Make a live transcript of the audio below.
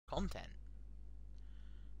content.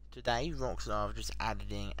 Today, Rockstar have just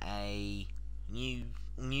added in a new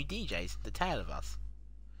DJs, The Tale of Us,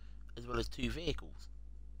 as well as 2 vehicles.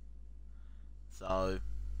 So,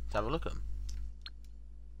 let's have a look at them.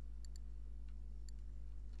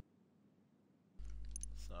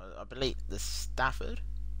 So, I believe the Stafford.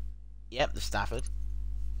 Yep, the Stafford.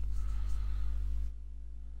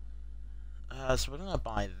 So we're gonna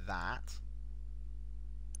buy that.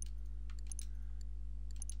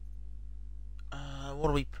 What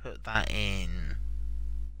do we put that in?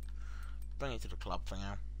 Bring it to the club for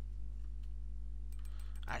now.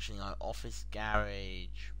 Actually, no, office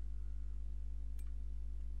garage.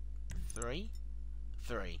 3?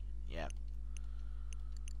 3, yeah.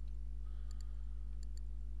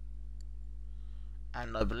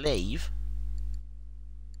 And I believe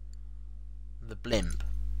the blimp.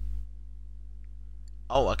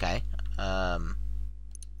 Oh, okay.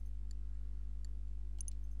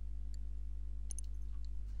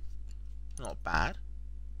 Not bad.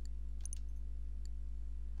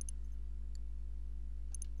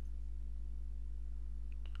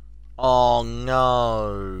 Oh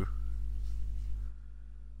no.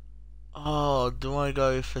 Oh, do I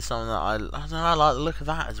go for something that I don't know, I like the look of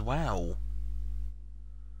that as well.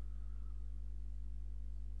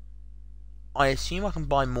 I assume I can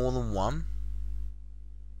buy more than one.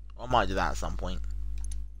 I might do that at some point.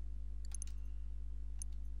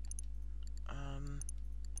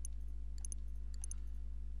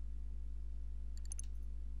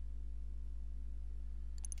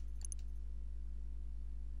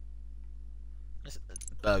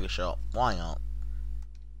 Burger shop. Why not?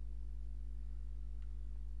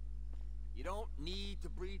 You don't need to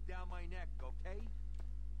breathe down my neck, okay?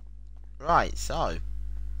 Right, so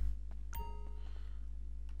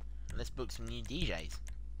let's book some new DJs.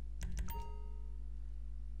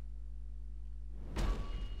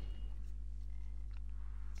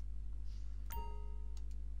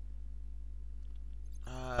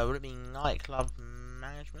 Would it be nightclub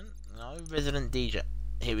management? No, resident DJ.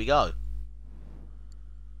 Here we go.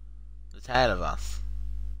 The Tale of Us.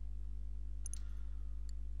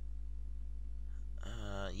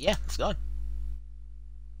 Yeah, let's go.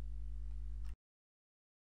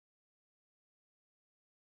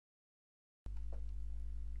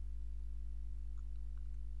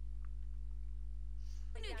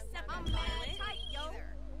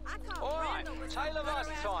 Alright, Tale of Us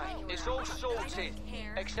time. It's all sorted,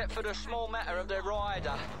 except for the small matter of the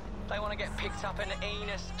rider. They want to get picked up in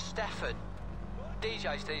Enos Stafford.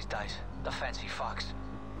 DJs these days, the fancy fucks.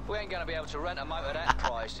 We ain't going to be able to rent a motor that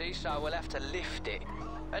pricey, so we'll have to lift it.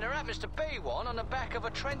 And there happens to be one on the back of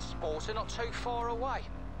a transporter not too far away.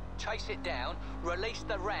 Chase it down, release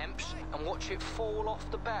the ramps, and watch it fall off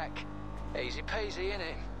the back. Easy peasy,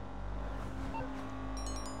 innit?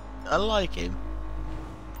 I like him.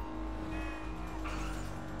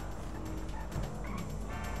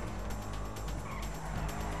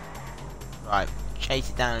 Right, chase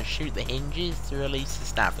it down and shoot the hinges to release the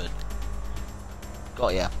Stafford.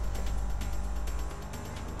 Got ya.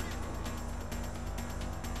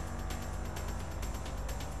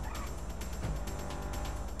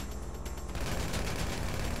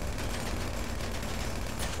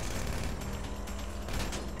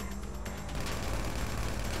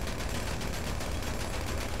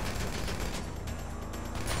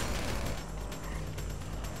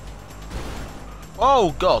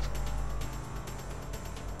 Oh god.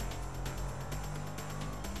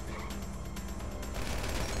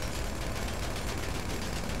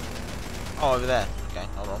 Oh, over there. Okay,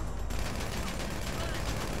 hold on.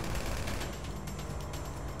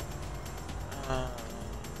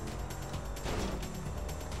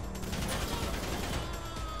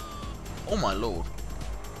 Oh my lord.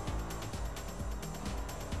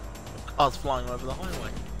 The car's flying over the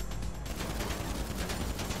highway.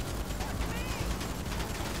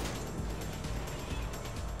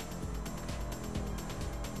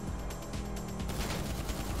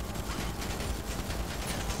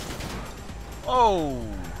 Oh!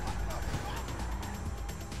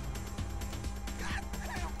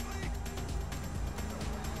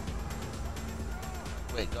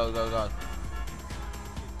 Wait, go, go, go.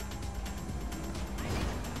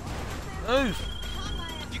 Move!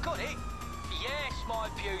 You got it? Yes, my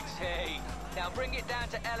beauty. Now bring it down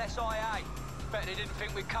to LSIA. Bet they didn't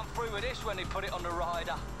think we'd come through with this when they put it on the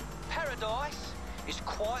rider. Paradise is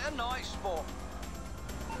quite a nice spot.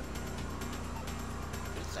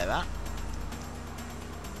 Didn't say that.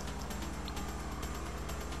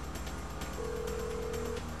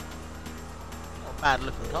 Bad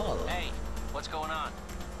looking car though. Hey, what's going on?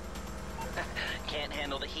 Can't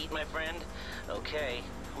handle the heat, my friend? Okay.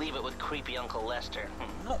 Leave it with creepy Uncle Lester.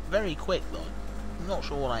 Not very quick though. I'm not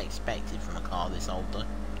sure what I expected from a car this old though,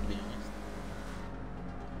 to be honest.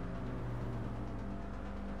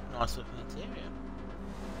 Nice looking interior.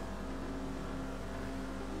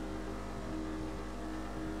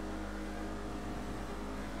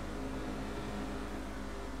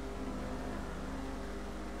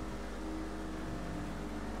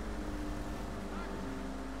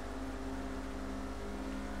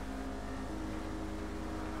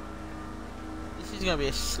 This is going to be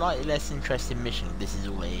a slightly less interesting mission. This is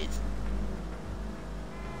all it is.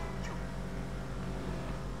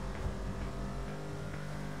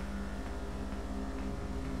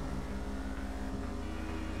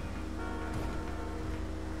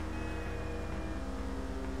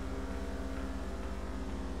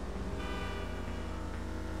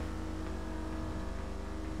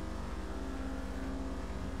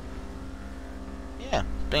 Yeah,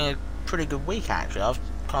 it's been a pretty good week actually. I've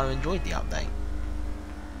kind of enjoyed the update.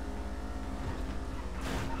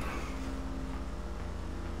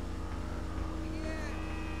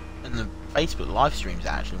 And the Facebook live streams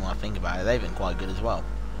actually, when I think about it, they've been quite good as well.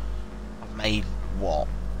 I've made, what,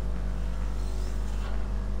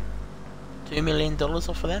 $2 million off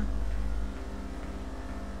of them?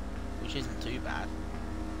 Which isn't too bad.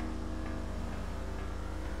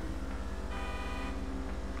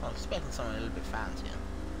 I was expecting something a little bit fancier.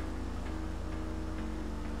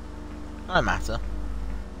 No matter.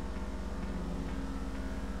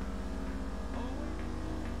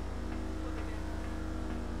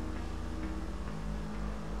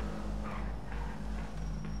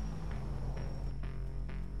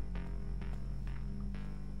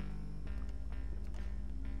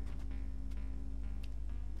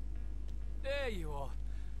 There you are.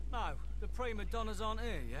 No, the prima donnas aren't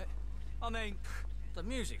here yet. I mean, the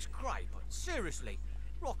music's great, but seriously,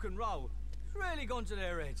 rock and roll, it's really gone to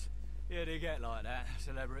their heads. Yeah, they get like that,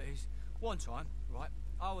 celebrities. One time, right,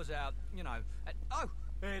 I was out, you know, and, oh,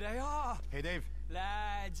 here they are. Hey, Dave.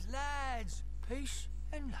 Lads, peace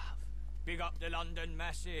and love. Big up the London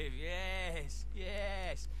Massive, yes,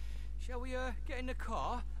 yes. Shall we, get in the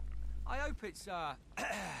car? I hope it's,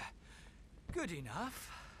 good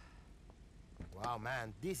enough. Wow,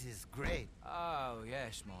 man, this is great. Oh,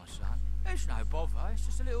 yes, my son. There's no bother. It's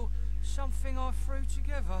just a little something I threw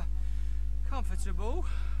together. Comfortable.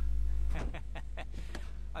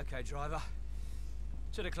 Okay, driver.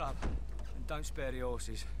 To the club. And don't spare the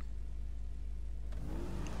horses.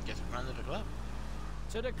 Guess we're running to the club.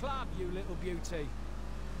 To the club, you little beauty.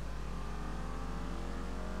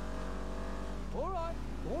 All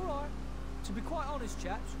right. To be quite honest,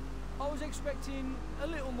 chaps, I was expecting a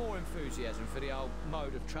little more enthusiasm for the old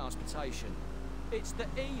mode of transportation. It's the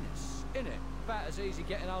Enos, innit? About as easy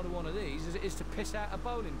getting hold of one of these as it is to piss out a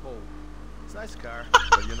bowling ball. It's a nice car,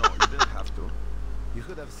 but you know, you didn't have to. You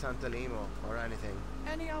could have sent a limo or anything.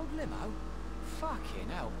 Any old limo? Fucking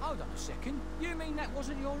hell, hold on a second. You mean that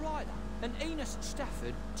wasn't your rider? An Enos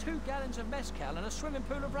Stafford, 2 gallons of mezcal and a swimming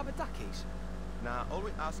pool of rubber duckies? Nah, all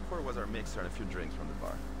we asked for was our mixer and a few drinks from the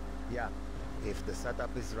bar. Yeah, if the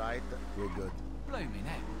setup is right, we're good. Blooming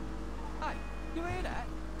hell. Hey, you hear that?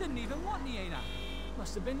 Didn't even want the Eno.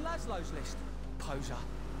 Must have been Laszlo's list. Poser.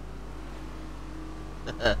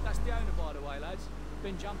 That's the owner, by the way, lads.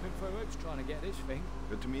 Been jumping through hoops trying to get this thing.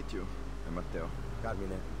 Good to meet you. I'm Matteo.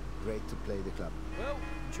 Carmine, great to play the club. Well,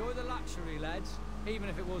 enjoy the luxury, lads. Even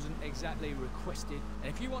if it wasn't exactly requested.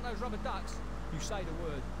 And if you want those rubber ducks, you say the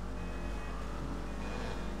word.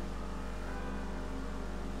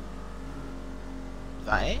 Is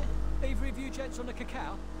that it? Either of you gents on the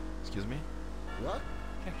cacao? Excuse me? What?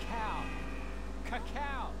 Cacao.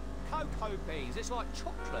 Cacao. Cocoa beans. It's like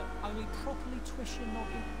chocolate, only properly twish your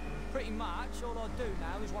noggin. Pretty much all I do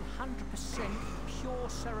now is 100% pure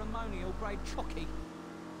ceremonial grade chocky.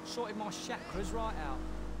 Sorted my chakras right out.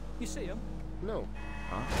 You see them? No.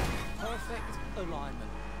 Huh? Perfect alignment.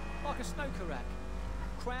 Like a snooker rack.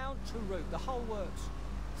 Crown to root, the whole works.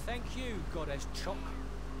 Thank you, Goddess Choc.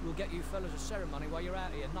 We'll get you fellas a ceremony while you're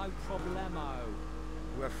out here, no problemo.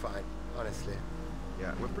 We're fine, honestly.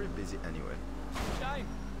 Yeah, we're pretty busy anyway. Shame.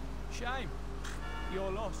 Shame. Your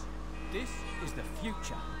loss. This is the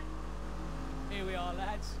future. Here we are,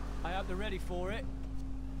 lads. I hope they're ready for it.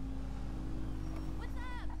 What's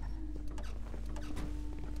up?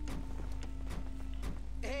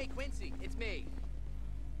 Hey, Quincy, it's me.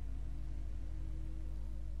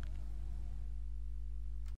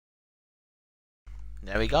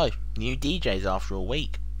 There we go. New DJs after a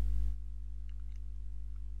week.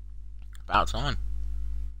 About time.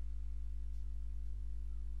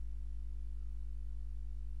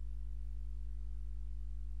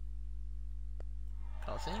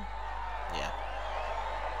 Can't cutscene? Yeah.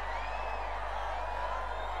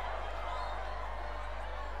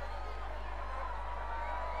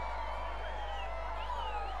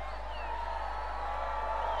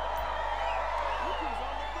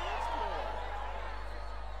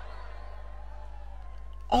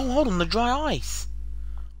 Oh, hold on, the dry ice!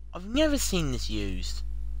 I've never seen this used.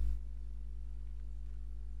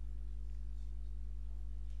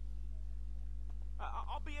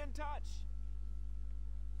 I'll be in touch.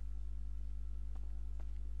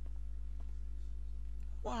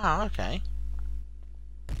 Wow, okay.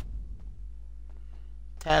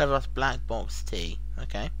 Tale of Us Black Box Tea.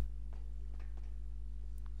 Okay.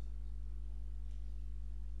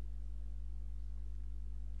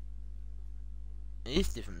 It is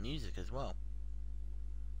different music as well.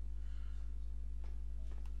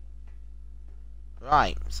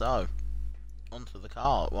 Right, so onto the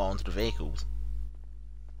car, well, onto the vehicles.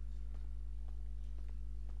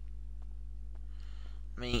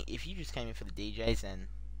 I mean, if you just came in for the DJs, then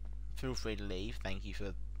feel free to leave. Thank you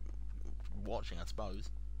for watching, I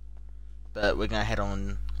suppose. But we're gonna head on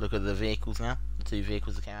and look at the vehicles now. The two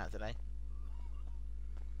vehicles that came out today.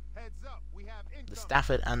 Heads up, we have income. The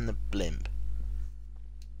Stafford and the Blimp.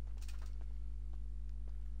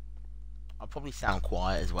 I'll probably sound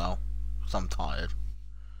quiet as well, because I'm tired.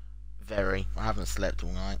 Very. I haven't slept all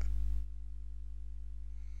night.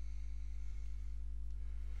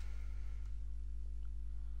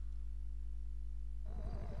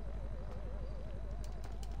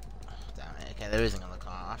 Oh, damn it. Okay, there is another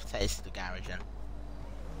car. I have to take this to the garage then.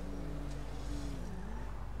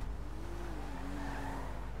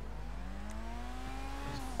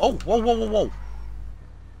 Oh, whoa, whoa, whoa, whoa.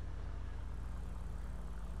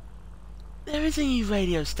 There is a new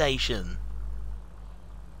radio station.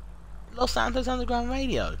 Los Santos Underground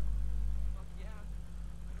Radio.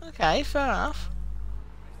 Okay, fair enough.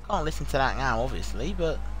 Can't listen to that now, obviously,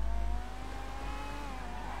 but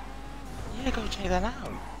yeah, go check that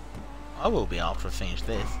out. I will be after I finish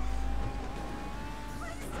this.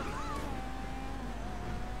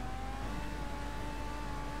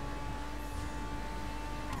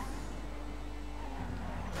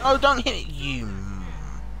 Oh, don't hit it, you.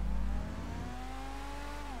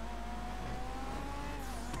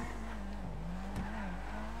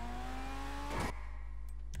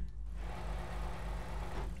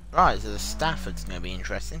 Right, so the Stafford's going to be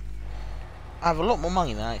interesting. I have a lot more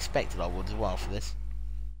money than I expected I would as well for this.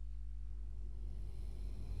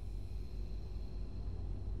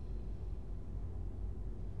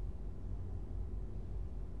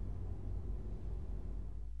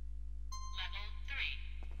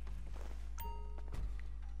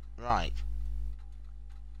 Right.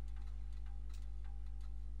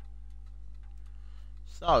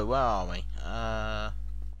 So, where are we?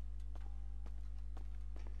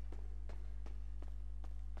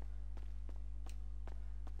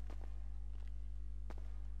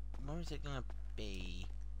 Where is it gonna be?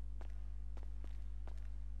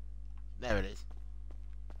 There it is.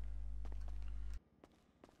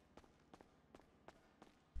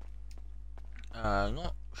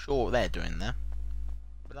 Not sure what they're doing there,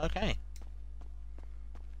 but okay.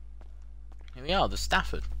 Here we are, the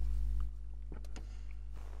Stafford.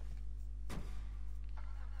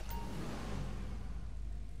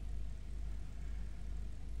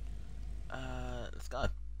 Let's go.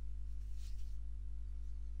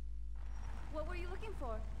 What were you looking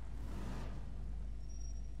for?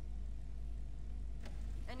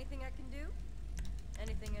 Anything I can do?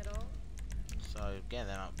 Anything at all? So, get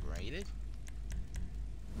them upgraded.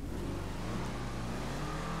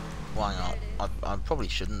 Why not? I probably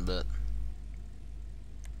shouldn't, but...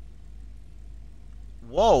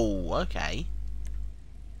 Whoa, okay.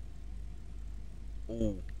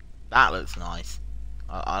 Ooh, that looks nice.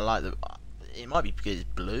 I like the... It might be because it's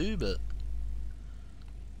blue, but...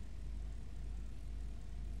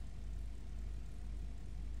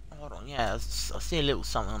 Hold on, yeah, I see a little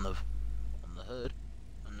something on the hood,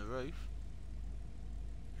 on the roof.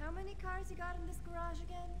 How many cars you got in this garage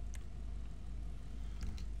again?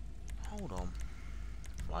 Hold on.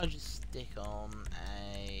 If I just stick on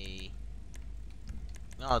a...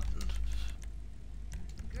 No,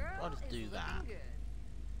 Girl I'll just is do looking that. good.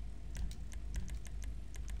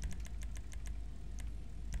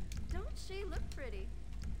 Don't she look pretty?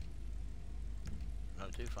 no,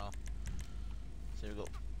 too far. So we've got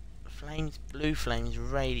flames, blue flames,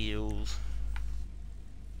 radials.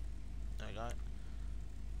 There we go.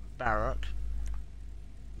 Baroque.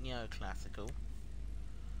 Neoclassical.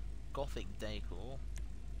 Gothic decor.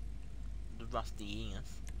 The rusty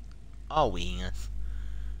Enus. Oh, Enus.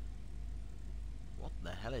 What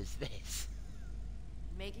the hell is this?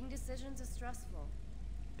 Making decisions is stressful.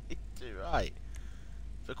 Too right.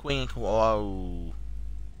 For Queen and whoa.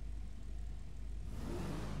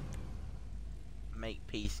 Make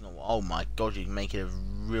peace. Oh my god, you can make it a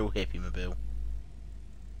real hippie mobile.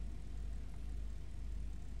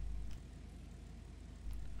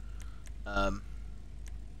 I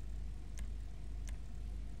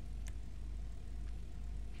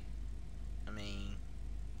mean,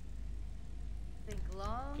 Think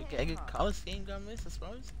long could get a and good hard. colour scheme going with this, I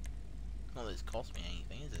suppose. Not that it's cost me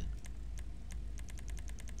anything, is it?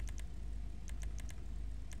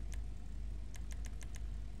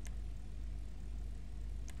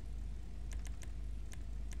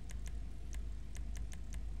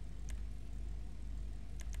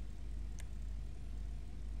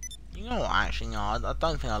 You know what, actually, no, I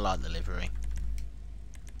don't think I like the livery.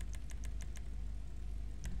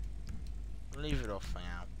 Leave it off for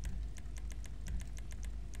now.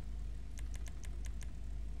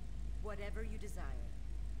 Whatever you desire.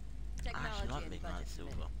 I Technology actually like and Midnight budget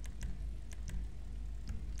Silver.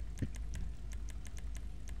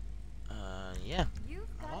 permitting. Yeah. You've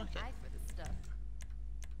I got like an it. eye for this stuff.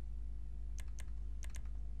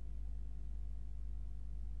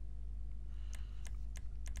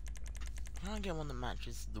 Can I get one that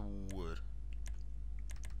matches the wood?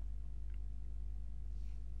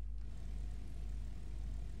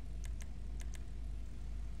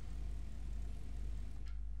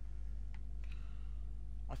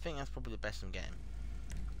 I think that's probably the best I'm getting.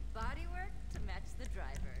 Bodywork to match the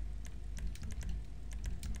driver.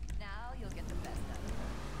 Now you'll get the best out of her.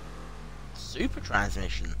 Super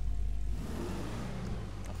transmission.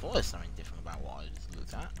 I thought there's something different about what I just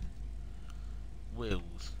looked at.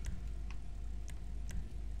 Wheels.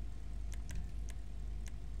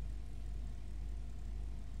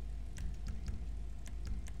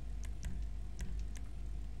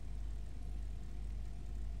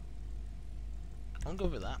 I'm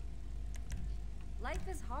good with that. Life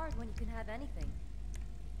is hard when you can have anything.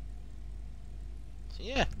 So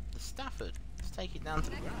yeah, the Stafford. Let's take it down to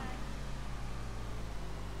the ground.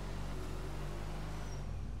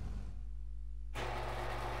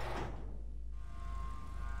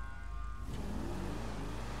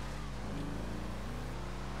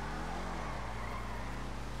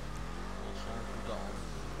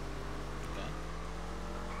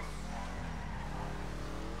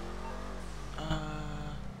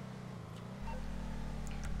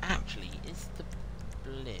 Actually, is the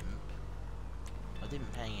blimp? I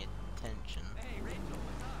didn't pay attention. Hey, Rachel,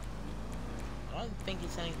 what's up? I don't think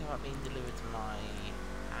it's anything about being delivered to my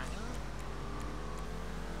hangar.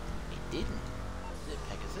 It didn't. Is it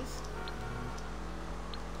Pegasus?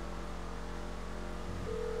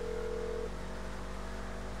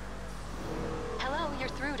 Hello, you're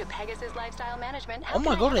through to Pegasus Lifestyle Management. How Oh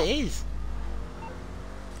my can I god, help? it is!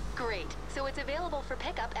 Great. So it's available for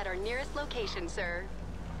pickup at our nearest location, sir.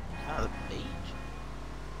 Out of the beach.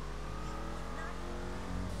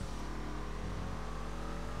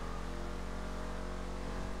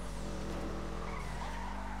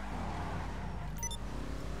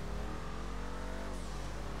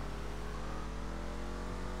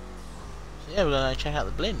 So yeah, we're gonna check out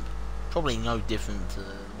the blimp. Probably no different to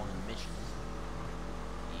one of the missions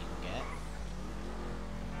you can get.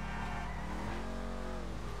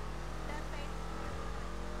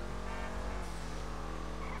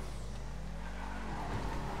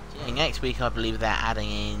 So yeah, next week I believe they're adding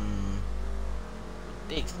in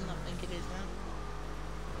Dixon, I think it is now.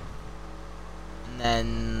 And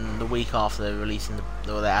then the week after they're releasing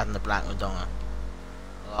they're adding the Black Madonna.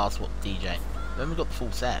 The last what DJ. Then we've got the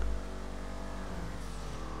full set.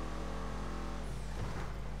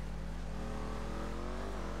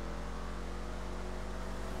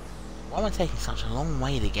 Why am I taking such a long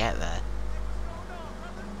way to get there?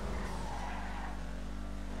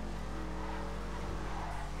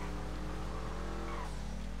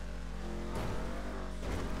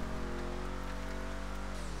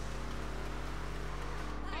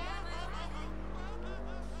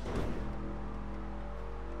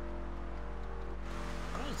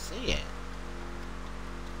 I don't see it.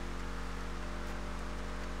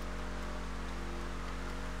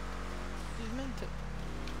 It's meant to.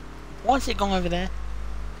 Why is it gone over there?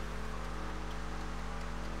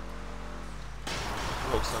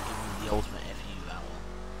 Looks like giving me the ultimate FU, that one.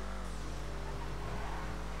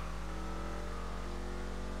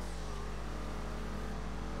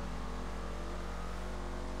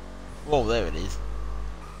 Whoa, there it is.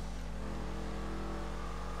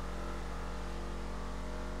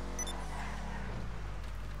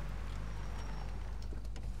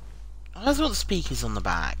 Oh, that's got the speakers on the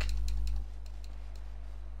back.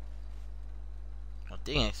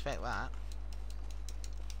 Didn't expect that.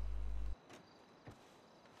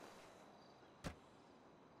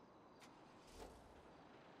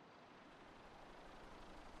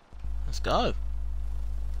 Let's go.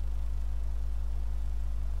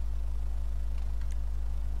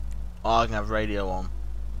 Oh, I can have radio on.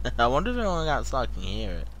 I wonder if anyone outside can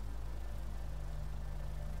hear it.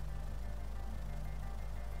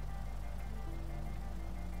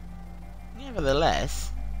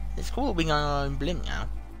 Nevertheless, it's cool being on our own blimp now.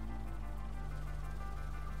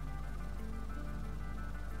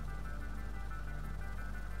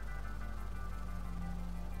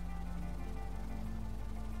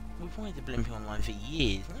 We've wanted to blimp online for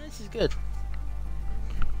years. No, this is good.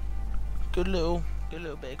 Good little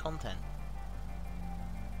bit of content.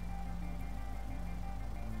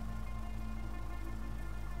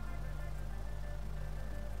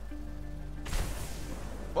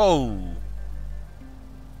 Whoa!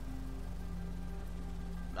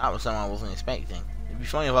 That was something I wasn't expecting. It'd be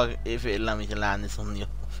funny if it allowed me to land this on the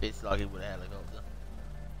office like it would a helicopter.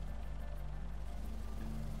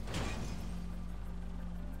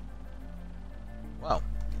 Well.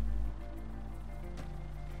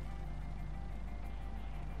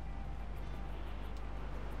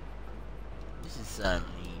 This is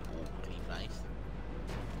certainly awkwardly placed.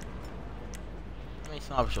 How many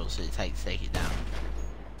sniper shots does it take to take it down?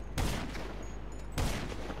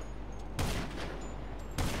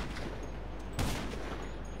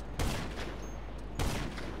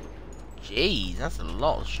 Jeez, that's a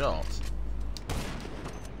lot of shots.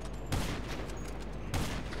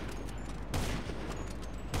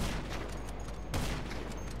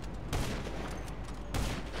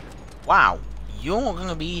 Wow, you're not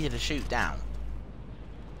gonna be easy to shoot down.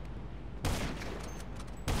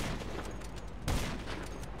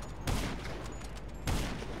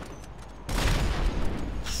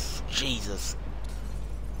 Jesus.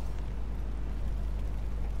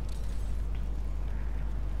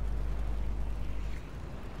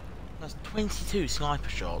 That's 22 sniper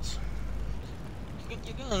shots.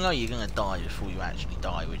 You're gonna know you're gonna die before you actually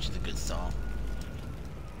die, which is a good start.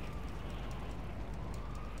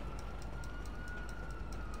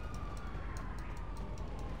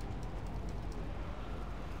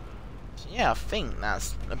 So yeah, I think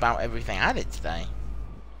that's about everything added today.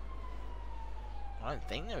 I don't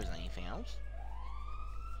think there was anything else.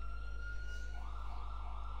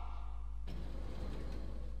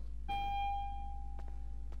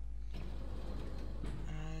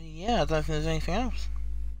 Yeah, I don't think there's anything else.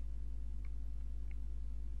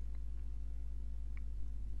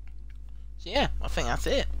 So yeah, I think that's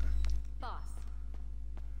it. Boss.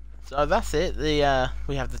 So that's it.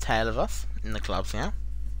 We have the tail of us in the clubs now.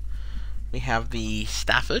 We have the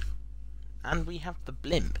Stafford, and we have the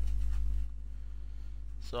blimp.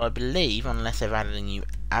 So I believe, unless they've added a new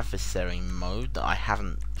adversary mode that I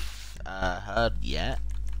haven't heard yet,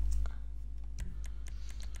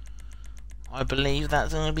 I believe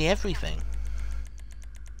that's going to be everything.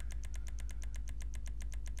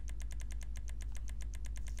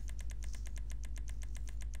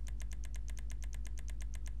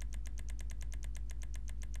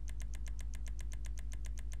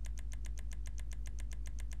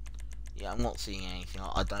 Yeah, I'm not seeing anything.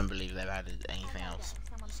 I don't believe they've added anything else.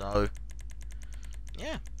 So,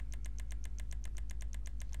 yeah.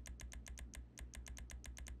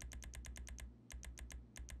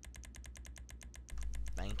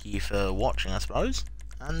 Thank you for watching, I suppose.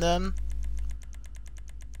 And,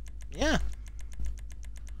 yeah.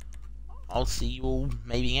 I'll see you all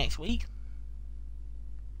maybe next week.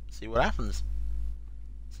 See what happens.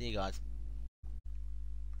 See you guys.